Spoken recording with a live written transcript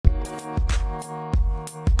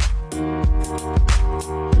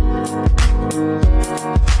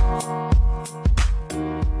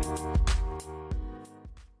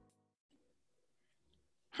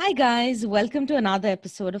Hi, guys. Welcome to another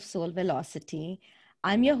episode of Soul Velocity.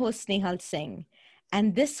 I'm your host, Nehal Singh,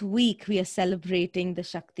 and this week we are celebrating the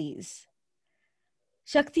Shaktis.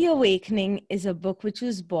 Shakti Awakening is a book which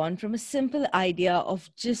was born from a simple idea of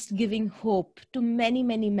just giving hope to many,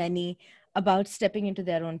 many, many about stepping into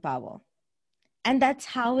their own power. And that's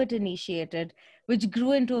how it initiated, which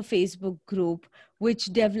grew into a Facebook group, which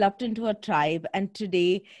developed into a tribe. And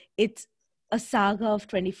today it's a saga of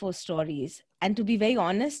 24 stories. And to be very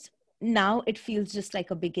honest, now it feels just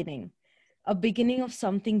like a beginning of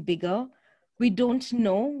something bigger. We don't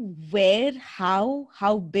know where, how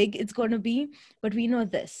big it's going to be, but we know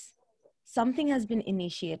this: something has been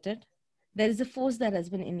initiated. There is a force that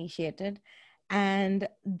has been initiated. And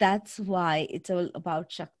that's why it's all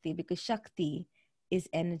about Shakti, because Shakti is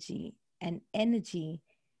energy, and energy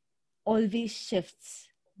always shifts.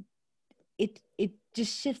 It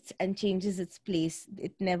just shifts and changes its place.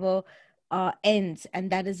 It never ends, and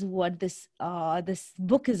that is what this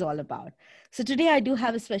book is all about. So today I do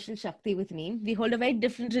have a special Shakti with me. We hold a very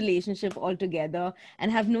different relationship altogether and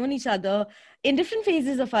have known each other in different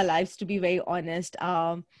phases of our lives, to be very honest.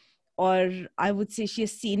 Or I would say she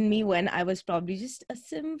has seen me when I was probably just a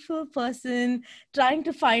simple person trying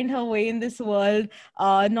to find her way in this world,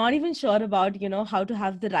 not even sure about, how to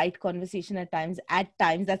have the right conversation at times. At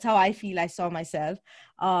times, that's how I feel I saw myself,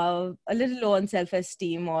 a little low on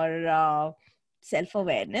self-esteem or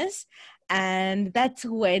self-awareness. And that's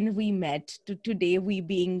when we met to today, we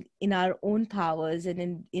being in our own powers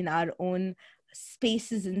and in our own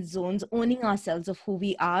spaces and zones, owning ourselves of who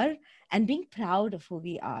we are and being proud of who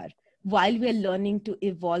we are. While we are learning to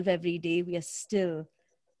evolve every day, we are still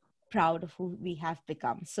proud of who we have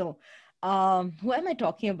become. So, who am I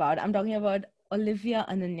talking about? I'm talking about Olivia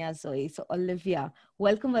Ananya Zoe. So, Olivia,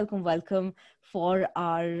 welcome, welcome, welcome for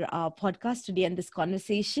our podcast today and this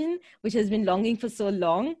conversation, which has been longing for so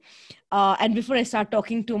long. And before I start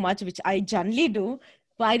talking too much, which I generally do,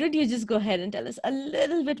 why don't you just go ahead and tell us a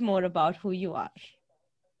little bit more about who you are?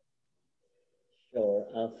 Sure.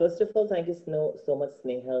 First of all, thank you so much,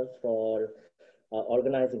 Snehal, for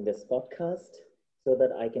organizing this podcast so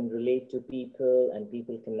that I can relate to people and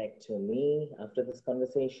people connect to me after this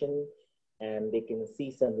conversation and they can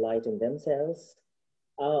see some light in themselves.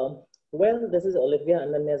 Um, well, this is Olivia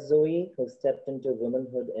Ananya Zoe, who stepped into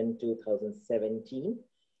womanhood in 2017.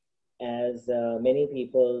 As many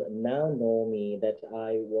people now know me, that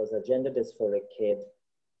I was a gender dysphoric kid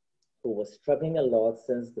who was struggling a lot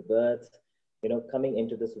since the birth, coming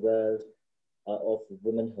into this world of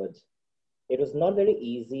womanhood. It was not very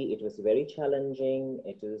easy. It was very challenging.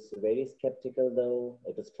 It was very skeptical, though.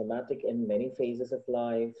 It was traumatic in many phases of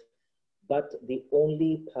life. But the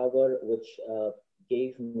only power which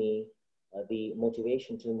gave me the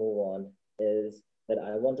motivation to move on is that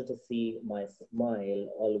I wanted to see my smile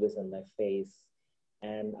always on my face.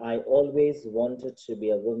 And I always wanted to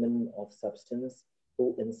be a woman of substance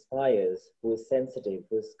who inspires, who is sensitive,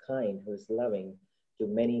 who is kind, who is loving to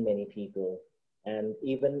many, many people. And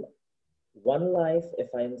even one life, if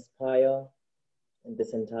I inspire in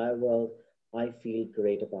this entire world, I feel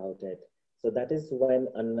great about it. So that is when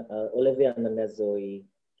Olivia Ananya Zoe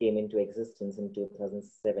came into existence in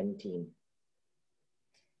 2017.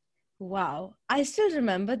 Wow. I still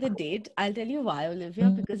remember the date. I'll tell you why, Olivia,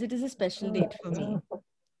 because it is a special date for me.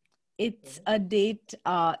 It's a date,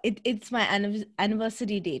 it's my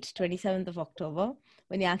anniversary date, 27th of October,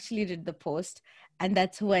 when you actually did the post. And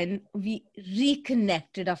that's when we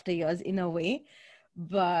reconnected after years in a way.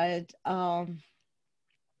 But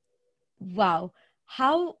wow,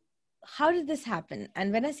 how how did this happen?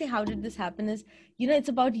 And when I say how did this happen is, it's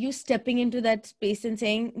about you stepping into that space and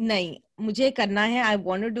saying, nahi, mujhe karna hai, I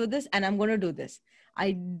want to do this and I'm going to do this.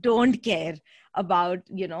 I don't care about,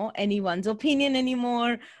 anyone's opinion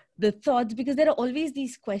anymore, the thoughts, because there are always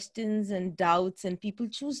these questions and doubts and people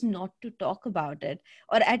choose not to talk about it.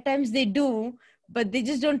 Or at times they do, but they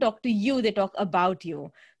just don't talk to you, they talk about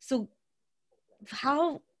you. So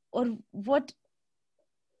how or what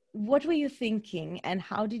were you thinking and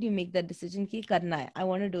how did you make that decision ki karna hai, I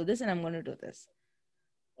want to do this and I'm going to do this?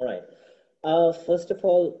 All right. First of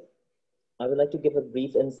all, I would like to give a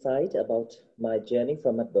brief insight about my journey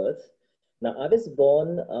from my birth. Now, I was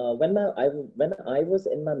born when I was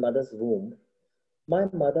in my mother's womb. My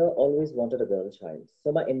mother always wanted a girl child,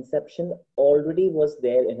 so my inception already was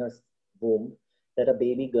there in her womb that a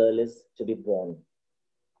baby girl is to be born.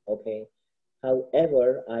 Okay.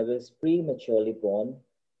 However, I was prematurely born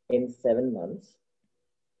in 7 months,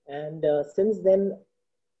 and since then,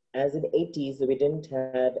 as in 80s, we didn't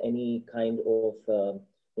have any kind of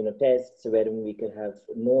tests wherein we could have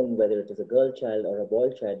known whether it is a girl child or a boy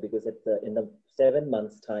child, because in the 7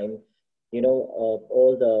 months time,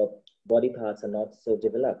 all the body parts are not so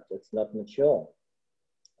developed. It's not mature.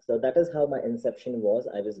 So that is how my inception was.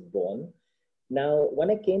 I was born. Now, when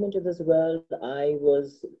I came into this world, I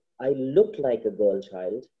looked like a girl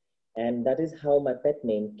child, and that is how my pet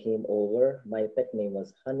name came over. My pet name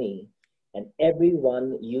was Honey, and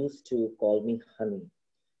everyone used to call me Honey.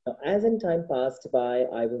 Now, as in time passed by,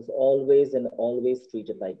 I was always and always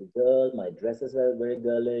treated like a girl. My dresses were very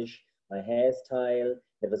girlish, my hairstyle.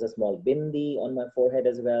 There was a small bindi on my forehead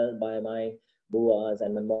as well by my buas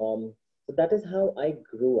and my mom. So that is how I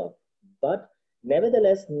grew up. But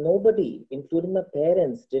nevertheless, nobody, including my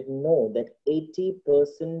parents, did know that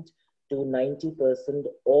 80% to 90%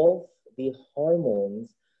 of the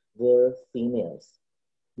hormones were females.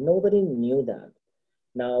 Nobody knew that.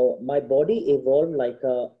 Now, my body evolved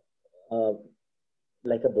uh,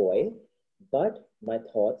 like a boy, but my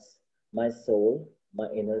thoughts, my soul, my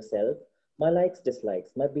inner self, my likes,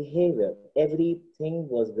 dislikes, my behavior, everything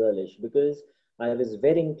was girlish because I was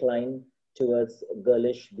very inclined towards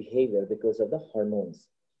girlish behavior because of the hormones.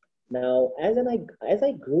 Now, as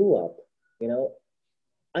I grew up, you know,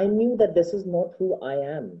 I knew that this is not who I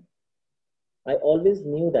am. I always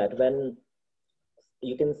knew that when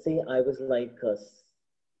you can say I was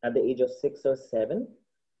at the age of 6 or 7,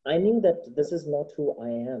 I knew that this is not who I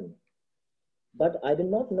am. But I did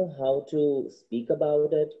not know how to speak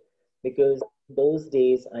about it because those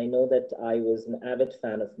days I know that I was an avid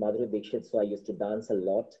fan of Madhuri Dixit, so I used to dance a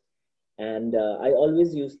lot. And I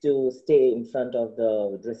always used to stay in front of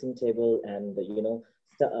the dressing table and,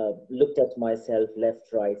 looked at myself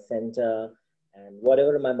left, right, center, and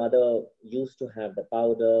whatever my mother used to have, the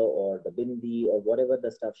powder or the bindi or whatever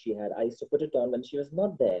the stuff she had, I used to put it on when she was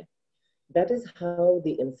not there. That is how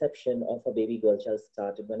the inception of a baby girl child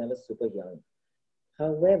started when I was super young.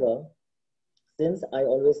 However, since I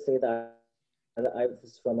always say that I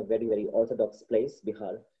was from a very, very orthodox place,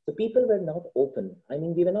 Bihar, so people were not open. I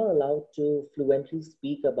mean, we were not allowed to fluently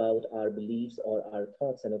speak about our beliefs or our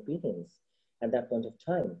thoughts and opinions at that point of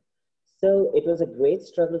time. So it was a great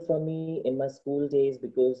struggle for me in my school days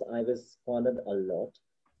because I was cornered a lot.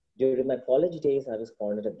 During my college days, I was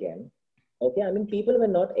cornered again. Okay, I mean, people were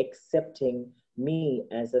not accepting me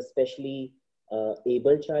as a specially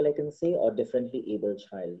able child, I can say, or differently able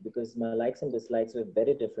child because my likes and dislikes were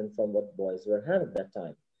very different from what boys were having at that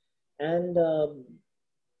time. And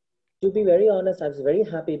to be very honest, I was very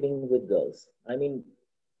happy being with girls. I mean,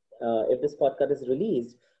 if this podcast is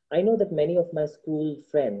released, I know that many of my school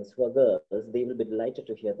friends who are girls, they will be delighted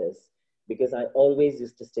to hear this because I always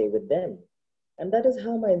used to stay with them. And that is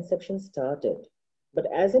how my inception started. But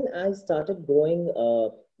as in I started growing,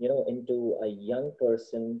 into a young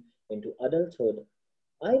person, into adulthood,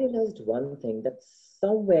 I realized one thing that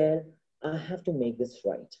somewhere I have to make this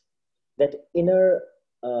right. That inner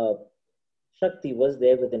uh, Shakti was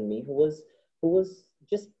there within me who was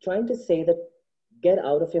just trying to say that get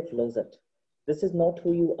out of your closet. This is not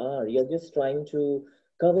who you are. You're just trying to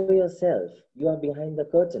cover yourself. You are behind the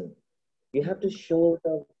curtain. You have to show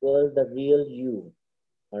the world the real you,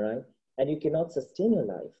 all right? And you cannot sustain your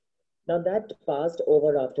life. Now that passed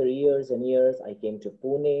over after years and years. I came to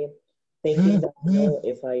Pune thinking that,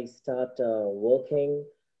 if I start working,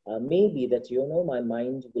 maybe that, my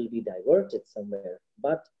mind will be diverted somewhere.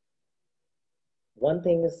 But one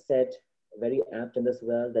thing is said very apt in this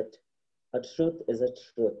world that a truth is a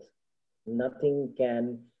truth. Nothing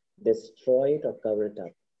can destroy it or cover it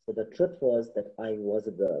up. So the truth was that I was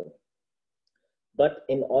a girl. But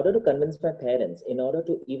in order to convince my parents, in order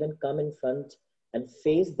to even come in front and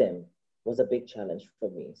face them, was a big challenge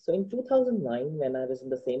for me. So in 2009, when I was in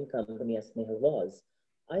the same company as Nehal was,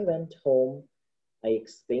 I went home. I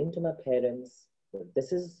explained to my parents that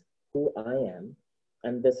this is who I am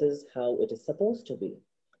and this is how it is supposed to be.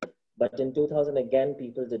 But in 2000, again,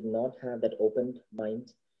 people did not have that open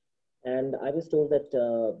mind. And I was told that,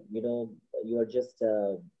 you are just,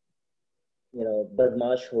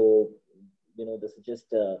 badmash ho, this is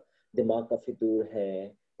just dimag ka fitur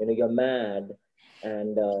hai, you're mad.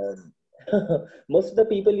 And most of the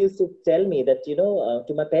people used to tell me that,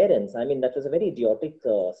 to my parents, I mean, that was a very idiotic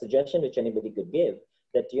suggestion which anybody could give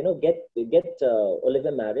that, get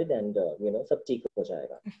Olivia married and, sab theek ho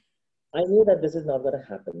jayega. I knew that this is not going to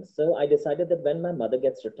happen. So I decided that when my mother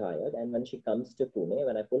gets retired and when she comes to Pune,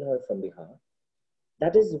 when I pull her from Bihar,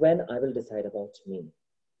 that is when I will decide about me.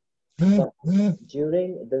 But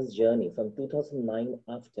during this journey from 2009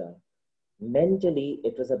 after, mentally,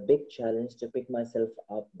 it was a big challenge to pick myself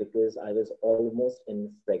up because I was almost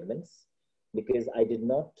in fragments. because I did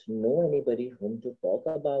not know anybody whom to talk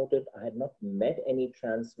about it. I had not met any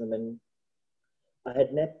trans women. I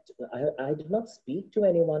had met, I did not speak to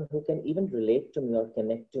anyone who can even relate to me or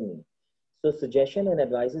connect to me. So suggestion and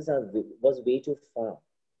advices was way too far.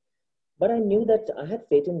 But I knew that I had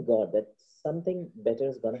faith in God that something better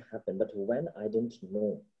is going to happen. But when, I didn't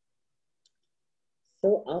know.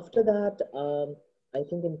 So after that, I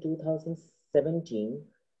think in 2017,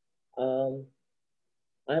 um,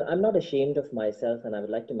 I'm not ashamed of myself, and I would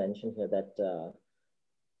like to mention here that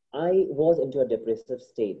I was into a depressive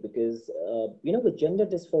state because, with gender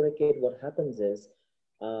dysphoric kid, what happens is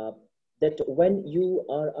uh, that when you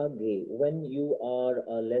are a gay, when you are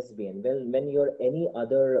a lesbian, well, when you're any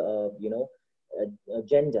other,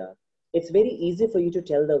 gender, it's very easy for you to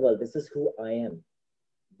tell the world, this is who I am.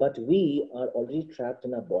 But we are already trapped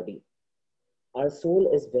in our body. Our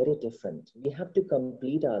soul is very different. We have to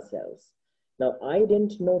complete ourselves. Now, I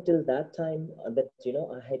didn't know till that time that,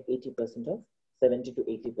 I had 80% of 70 to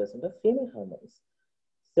 80% of female hormones.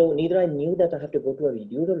 So neither I knew that I have to go to a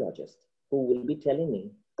urologist who will be telling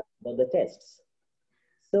me about the tests.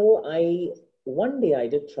 So one day I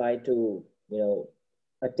did try to,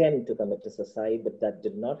 attempt to commit to suicide, but that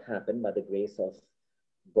did not happen by the grace of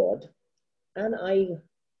God. And I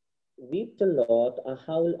wept a lot.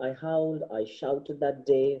 I shouted that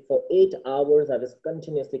day. For 8 hours, I was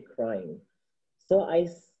continuously crying. So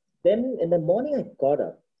then in the morning, I got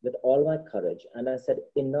up with all my courage and I said,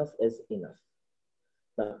 enough is enough.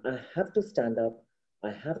 Now I have to stand up.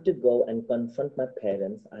 I have to go and confront my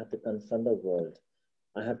parents. I have to confront the world.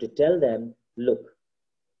 I have to tell them, look,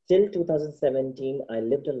 till 2017, I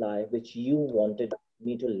lived a life which you wanted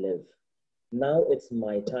me to live. Now it's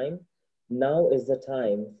my time. Now is the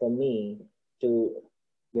time for me to,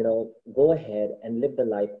 go ahead and live the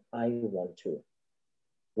life I want to,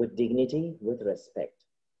 with dignity, with respect.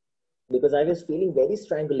 Because I was feeling very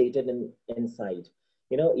strangulated inside.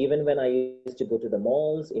 Even when I used to go to the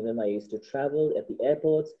malls, even when I used to travel at the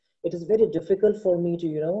airports, it is very difficult for me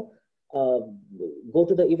to, uh, go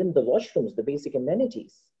to even the washrooms, the basic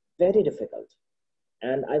amenities. Very difficult.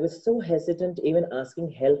 And I was so hesitant, even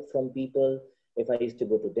asking help from people. If I used to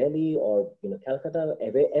go to Delhi or Calcutta,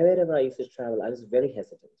 wherever I used to travel, I was very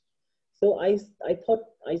hesitant. So I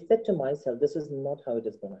said to myself, this is not how it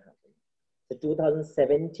is going to happen. So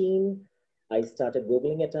 2017, I started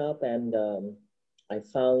Googling it up and I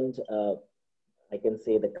found, I can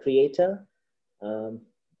say, the creator, um,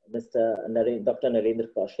 Dr. Narendra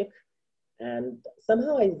Kaushik. And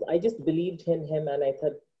somehow I just believed in him and I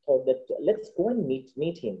thought that let's go and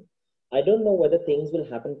meet him. I don't know whether things will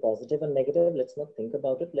happen positive or negative. Let's not think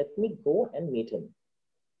about it. Let me go and meet him.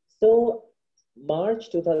 So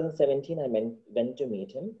March 2017, I went to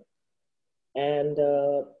meet him. And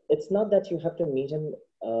it's not that you have to meet him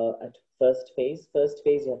at first phase. First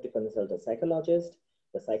phase, you have to consult a psychologist,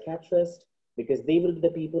 a psychiatrist, because they will be the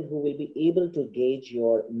people who will be able to gauge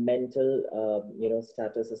your mental,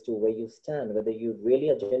 status as to where you stand, whether you really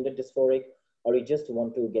are gender dysphoric or you just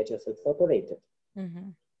want to get yourself operated. Mm-hmm.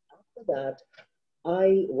 After that,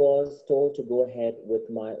 I was told to go ahead with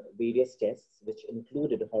my various tests, which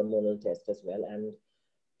included hormonal test as well. And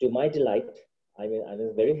to my delight, I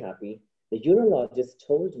was very happy. The urologist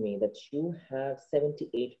told me that you have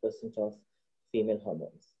 78% of female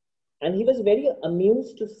hormones. And he was very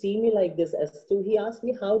amused to see me like this he asked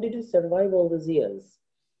me, how did you survive all these years?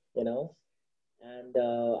 You know, and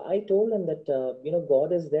I told him that,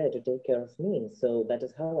 God is there to take care of me. So that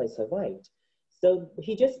is how I survived. So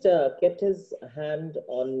he just kept his hand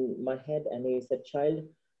on my head and he said, child,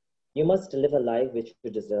 you must live a life which you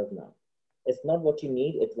deserve now. It's not what you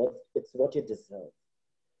need, it's what you deserve.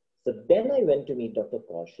 So then I went to meet Dr.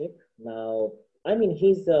 Kaushik. Now,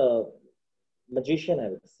 he's a magician, I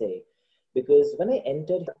would say, because when I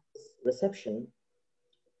entered his reception,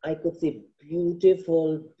 I could see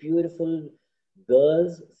beautiful, beautiful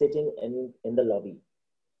girls sitting in the lobby.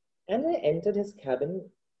 And I entered his cabin.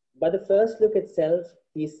 By the first look itself,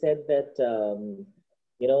 he said that,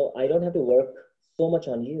 I don't have to work so much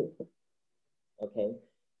on you. Okay.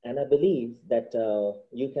 And I believe that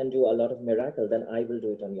you can do a lot of miracle, then I will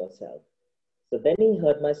do it on yourself. So then he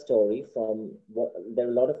heard my story there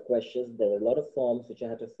are a lot of questions, there are a lot of forms which I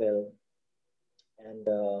had to fill. And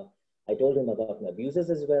I told him about my abuses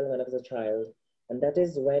as well when I was a child. And that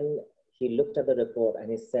is when he looked at the report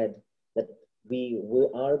and he said that we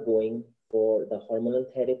are going for the hormonal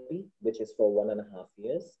therapy, which is for 1.5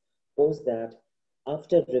 years. Post that,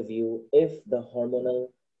 after review, if the hormonal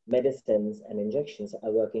medicines and injections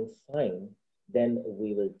are working fine, then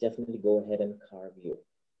we will definitely go ahead and carve you.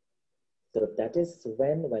 So that is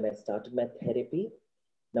when I started my therapy.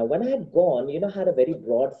 Now, when I had gone, I had a very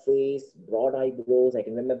broad face, broad eyebrows. I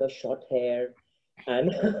can remember short hair.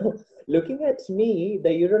 And looking at me,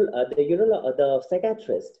 the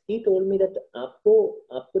psychiatrist, he told me that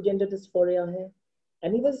आपको gender dysphoria hai,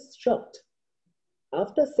 and he was shocked.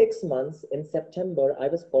 After 6 months, in September, I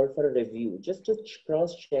was called for a review just to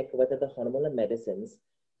cross-check whether the hormonal medicines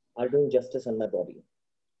are doing justice on my body.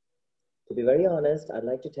 To be very honest, I'd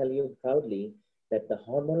like to tell you proudly that the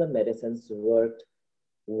hormonal medicines worked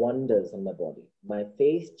wonders on my body. My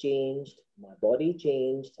face changed, my body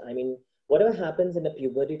changed. I mean, whatever happens in a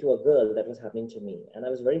puberty to a girl, that was happening to me. And I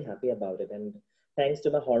was very happy about it. And thanks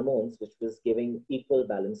to my hormones, which was giving equal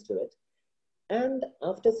balance to it. And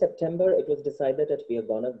after September, it was decided that we are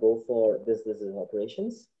gonna go for this is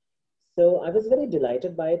operations. So I was very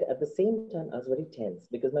delighted by it. At the same time, I was very tense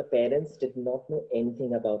because my parents did not know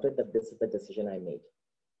anything about it, that this is the decision I made.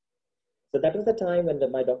 So that was the time when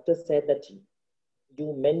my doctor said that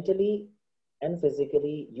you mentally and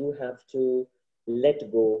physically, you have to let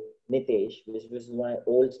go Nitesh, which was my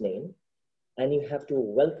old name, and you have to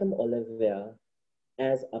welcome Olivia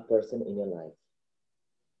as a person in your life.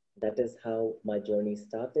 That is how my journey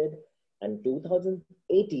started. And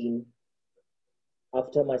 2018,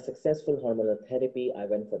 after my successful hormonal therapy, I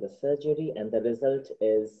went for the surgery, and the result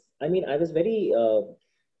is, I mean, I was very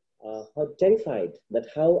terrified that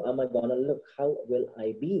how am I gonna look? How will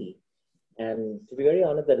I be? And to be very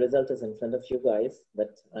honest, the result is in front of you guys.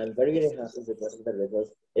 But I'm very, very happy with what the result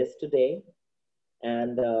is today.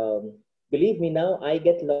 And believe me, now I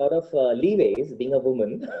get a lot of leeways being a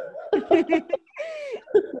woman.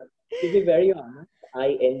 To be very honest,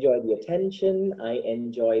 I enjoy the attention. I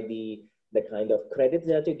enjoy the kind of credits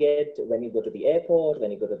that you get when you go to the airport, when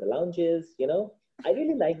you go to the lounges. I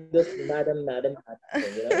really like this madam thing.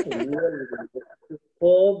 Really,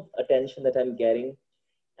 superb attention that I'm getting.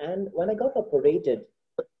 And when I got operated,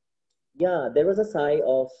 yeah, there was a sigh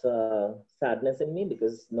of sadness in me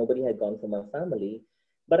because nobody had gone from my family.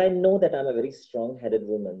 But I know that I'm a very strong headed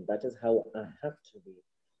woman. That is how I have to be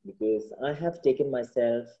because I have taken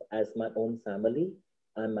myself as my own family.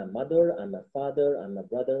 I'm my mother, I'm my father, I'm my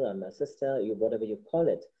brother, I'm my sister, whatever you call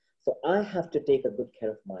it. So I have to take a good care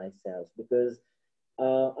of myself because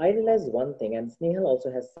I realize one thing, and Snehal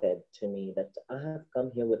also has said to me that I have come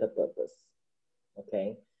here with a purpose.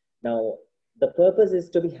 Okay. Now, the purpose is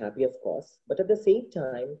to be happy, of course, but at the same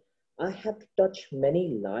time, I have touched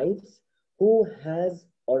many lives who has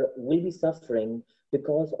or will be suffering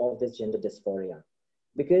because of this gender dysphoria.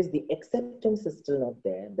 Because the acceptance is still not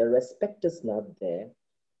there, the respect is not there.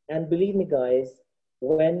 And believe me, guys,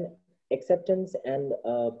 when acceptance and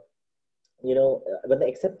when the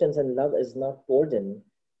acceptance and love is not poured in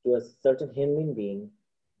to a certain human being,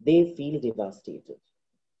 they feel devastated.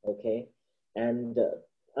 Okay, and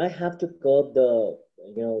I have to curb the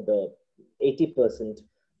 80%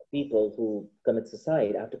 people who commit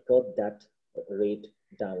suicide. I have to curb that rate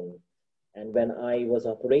down. And when I was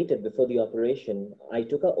operated, before the operation, I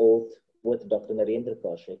took an oath with Dr. Narendra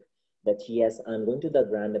Kaushik that yes, I'm going to be the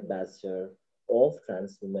brand ambassador of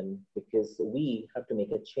trans women because we have to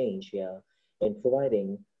make a change here in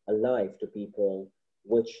providing a life to people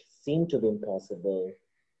which seemed to be impossible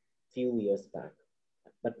few years back,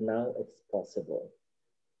 but now it's possible.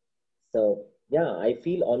 So yeah, I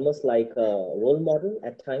feel almost like a role model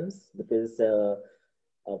at times because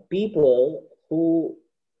people who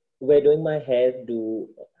were doing my hair do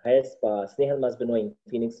hair spa. Snehal must be knowing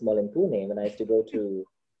Phoenix Mall in Pune when I used to go to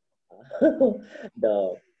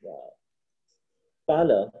the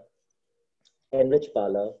parlor, Enrich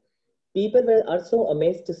parlor. People are so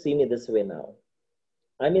amazed to see me this way now.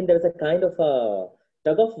 I mean, there's a kind of a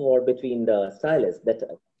tug of war between the stylists that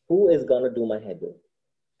who is gonna do my hairdo.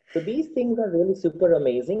 So these things are really super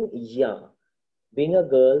amazing. Yeah, being a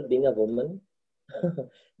girl, being a woman,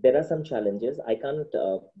 there are some challenges. I can't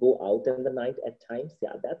go out in the night at times.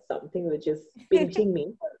 Yeah, that's something which is pinching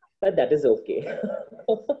me, but that is okay.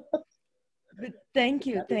 But thank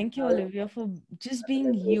you. That is Thank you, how Olivia, for just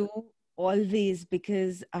being you always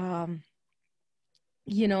because I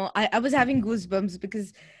was having goosebumps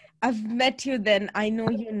because I've met you then, I know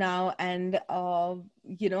you now, and our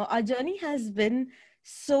journey has been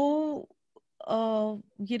so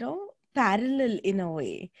parallel in a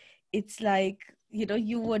way. It's like,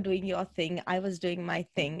 you were doing your thing, I was doing my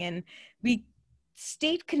thing, and we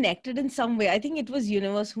stayed connected in some way. I think it was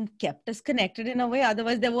universe who kept us connected in a way.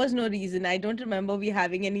 Otherwise, there was no reason. I don't remember we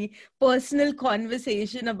having any personal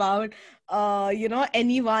conversation about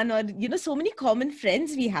anyone, or so many common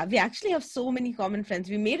friends we have. We actually have so many common friends.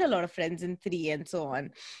 We made a lot of friends in 3 and so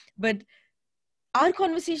on. But our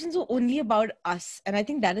conversations were only about us. And I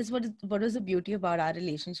think that is what was the beauty about our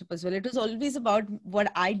relationship as well. It was always about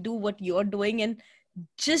what I do, what you're doing, and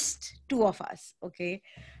just two of us. Okay.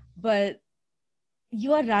 But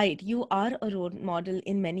you are right. You are a role model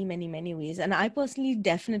in many, many, many ways. And I personally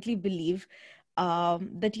definitely believe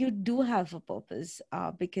that you do have a purpose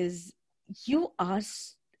because you are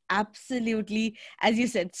absolutely, as you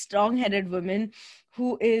said, strong-headed woman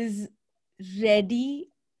who is ready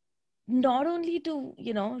not only to,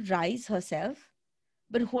 rise herself,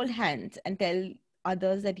 but hold hands and tell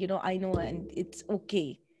others that, I know and it's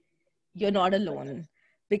okay. You're not alone.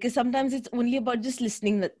 Because sometimes it's only about just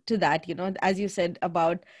listening to that, as you said,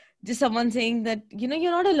 about just someone saying that, you're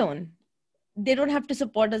not alone. They don't have to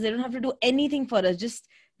support us. They don't have to do anything for us. Just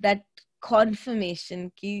that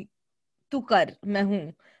confirmation ki tu kar, main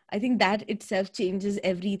hoon. I think that itself changes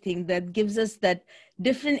everything. That gives us that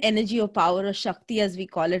different energy or power or shakti, as we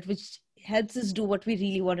call it, which helps us do what we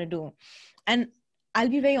really want to do. And I'll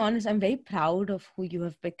be very honest, I'm very proud of who you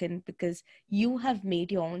have become because you have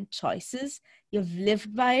made your own choices, you've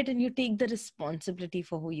lived by it, and you take the responsibility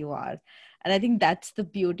for who you are. And I think that's the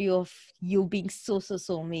beauty of you being so, so,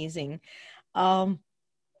 so amazing. Um,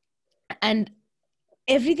 and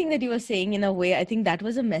everything that you were saying, in a way, I think that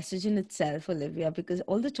was a message in itself, Olivia, because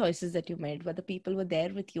all the choices that you made, whether people were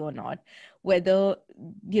there with you or not, whether,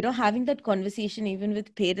 having that conversation even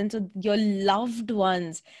with parents or your loved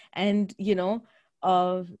ones, and,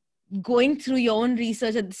 uh, going through your own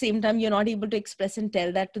research at the same time, you're not able to express and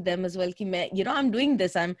tell that to them as well. Ki main, I'm doing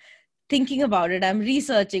this, I'm thinking about it, I'm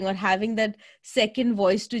researching, or having that second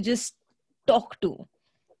voice to just talk to.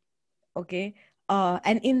 Okay.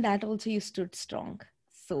 And in that also you stood strong.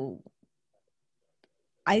 So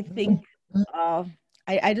I think, uh,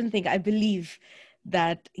 I don't think, I believe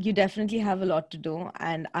that you definitely have a lot to do.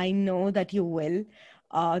 And I know that you will.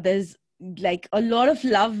 There's like a lot of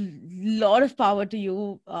love, lot of power to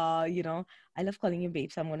you. I love calling you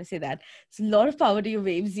babes. I'm going to say that. It's a lot of power to you,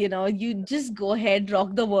 babes. You just go ahead,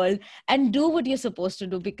 rock the world, and do what you're supposed to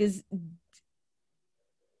do, because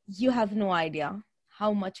you have no idea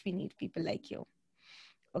how much we need people like you.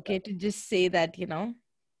 Okay, to just say that,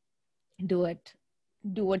 do it,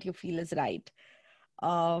 do what you feel is right.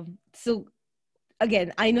 So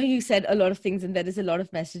again, I know you said a lot of things and there is a lot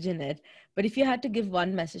of message in it, but if you had to give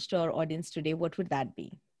one message to our audience today, what would that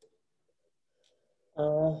be?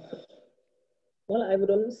 Uh, well, I would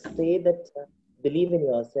always say that believe in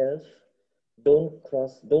yourself.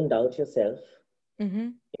 Don't doubt yourself. Mm-hmm.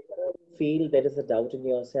 If you feel there is a doubt in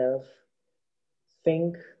yourself,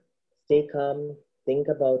 think, stay calm, think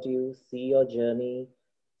about you, see your journey,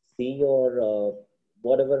 see your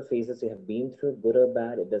whatever phases you have been through, good or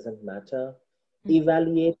bad, it doesn't matter.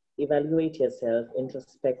 Evaluate yourself,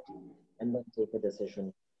 introspect, and then take a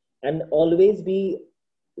decision. And always be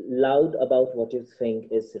loud about what you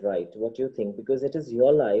think is right, what you think, because it is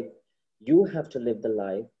your life. You have to live the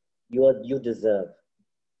life you deserve.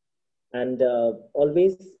 And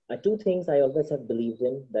always, two things I always have believed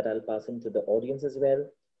in that I'll pass into the audience as well: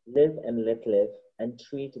 live and let live, and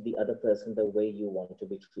treat the other person the way you want to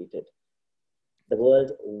be treated. The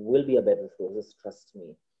world will be a better place, trust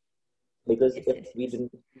me. Because Yes, if yes, we yes. do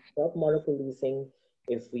stop moral policing,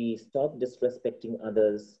 if we stop disrespecting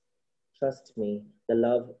others, trust me, the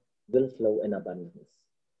love will flow in abundance.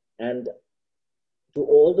 And to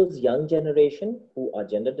all those young generation who are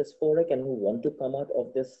gender dysphoric and who want to come out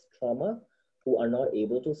of this trauma, who are not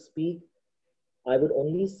able to speak, I would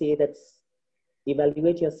only say that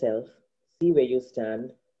evaluate yourself, see where you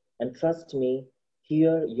stand, and trust me,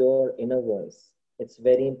 hear your inner voice. It's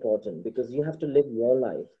very important because you have to live your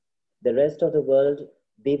life. The rest of the world,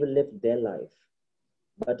 they will live their life.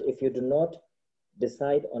 But if you do not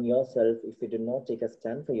decide on yourself, if you do not take a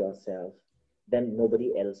stand for yourself, then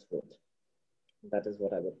nobody else would. That is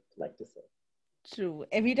what I would like to say. True.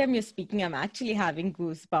 Every time you're speaking, I'm actually having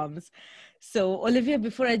goosebumps. So, Olivia,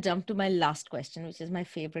 before I jump to my last question, which is my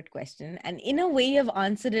favorite question, and in a way you've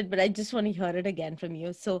answered it, but I just want to hear it again from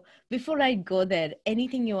you. So, before I go there,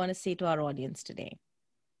 anything you want to say to our audience today?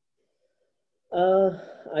 Uh,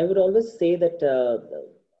 I would always say that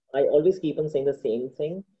I always keep on saying the same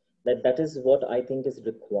thing, that that is what I think is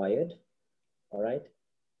required. All right,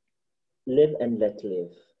 live and let live.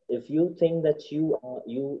 If you think that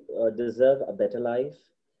you deserve a better life,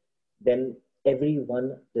 then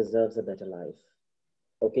everyone deserves a better life.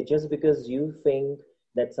 Okay, just because you think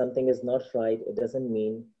that something is not right, it doesn't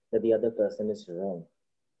mean that the other person is wrong.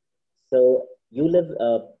 So you live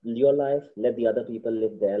your life, let the other people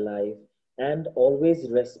live their life, and always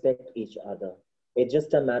respect each other. It's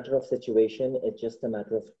just a matter of situation. It's just a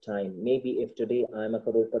matter of time. Maybe if today I'm a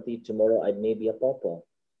crorepati, tomorrow I may be a pauper.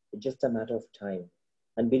 It's just a matter of time.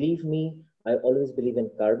 And believe me, I always believe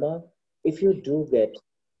in karma. If you do get,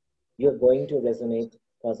 you're going to resonate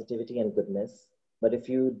positivity and goodness. But if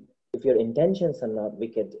your intentions are not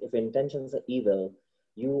wicked, if your intentions are evil,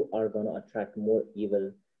 you are going to attract more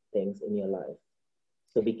evil things in your life.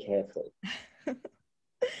 So be careful.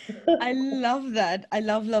 I love that. I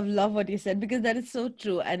love what you said, because that is so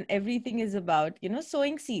true. And everything is about,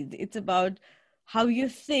 sowing seeds. It's about how you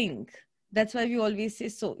think. That's why we always say,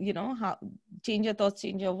 so, how change your thoughts,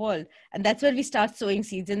 change your world. And that's where we start sowing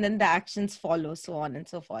seeds, and then the actions follow, so on and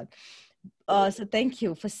so forth. So thank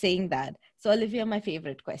you for saying that. So Olivia, my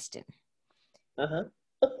favorite question. Uh-huh.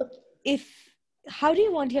 How do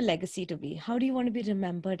you want your legacy to be? How do you want to be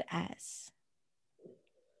remembered as?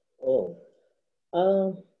 Oh,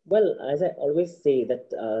 well, as I always say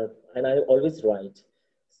that, and I always write,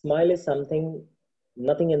 smile is something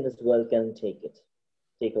nothing in this world can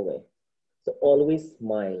take away. So always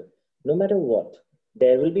smile, no matter what.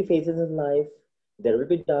 There will be phases in life, there will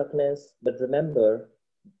be darkness, but remember,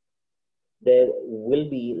 there will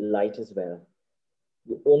be light as well.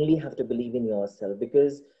 You only have to believe in yourself,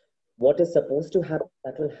 because what is supposed to happen,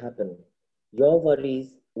 that will happen. Your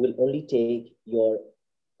worries will only take your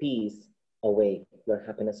peace away, your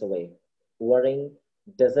happiness away. Worrying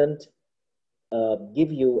doesn't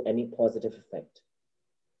give you any positive effect.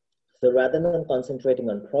 So rather than concentrating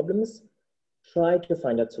on problems, try to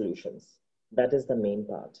find out solutions. That is the main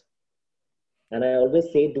part. And I always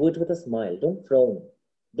say, do it with a smile. Don't frown.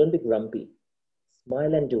 Don't be grumpy.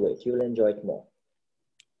 Smile and do it. You will enjoy it more.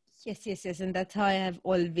 Yes, yes, yes. And that's how I have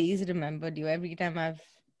always remembered you every time I've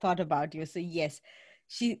thought about you. So yes,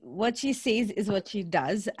 what she says is what she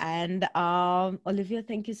does. And Olivia,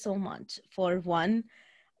 thank you so much. For one,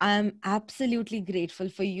 I'm absolutely grateful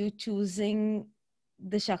for you choosing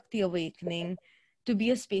the Shakti Awakening to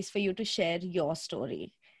be a space for you to share your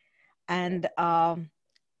story. And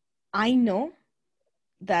I know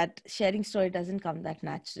that sharing story doesn't come that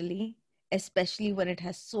naturally, especially when it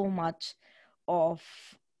has of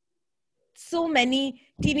so many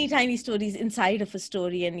teeny tiny stories inside of a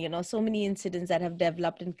story, and so many incidents that have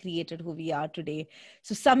developed and created who we are today.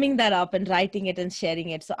 So summing that up and writing it and sharing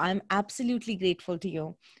it, so I'm absolutely grateful to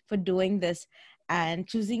you for doing this and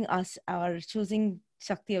choosing us, or choosing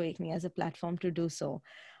Shakti Awakening as a platform to do so.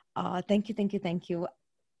 Thank you, thank you, thank you.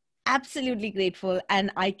 Absolutely grateful,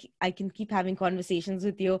 and I can keep having conversations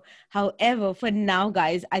with you. However, for now,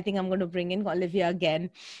 guys, I think I'm going to bring in Olivia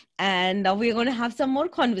again, and we're going to have some more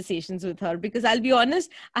conversations with her, because I'll be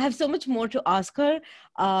honest, I have so much more to ask her.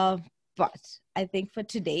 But I think for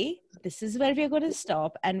today, this is where we're going to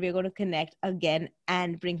stop, and we're going to connect again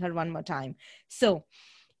and bring her one more time. So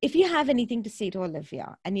if you have anything to say to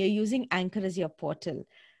Olivia and you're using Anchor as your portal,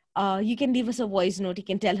 you can leave us a voice note. You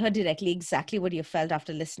can tell her directly exactly what you felt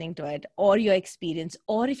after listening to it, or your experience,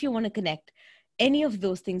 or if you want to connect. Any of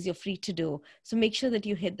those things you're free to do. So make sure that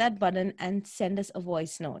you hit that button and send us a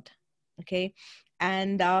voice note. Okay.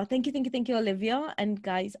 And thank you, thank you, thank you, Olivia. And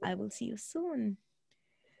guys, I will see you soon.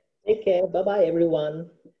 Take care. Bye-bye, everyone.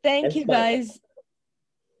 Thank And you, smile. guys.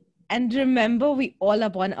 And remember, we all are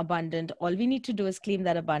born abundant. All we need to do is claim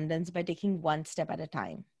that abundance by taking one step at a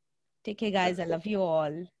time. Take care, guys. I love you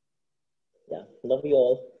all. Yeah. Love you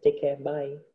all. Take care. Bye.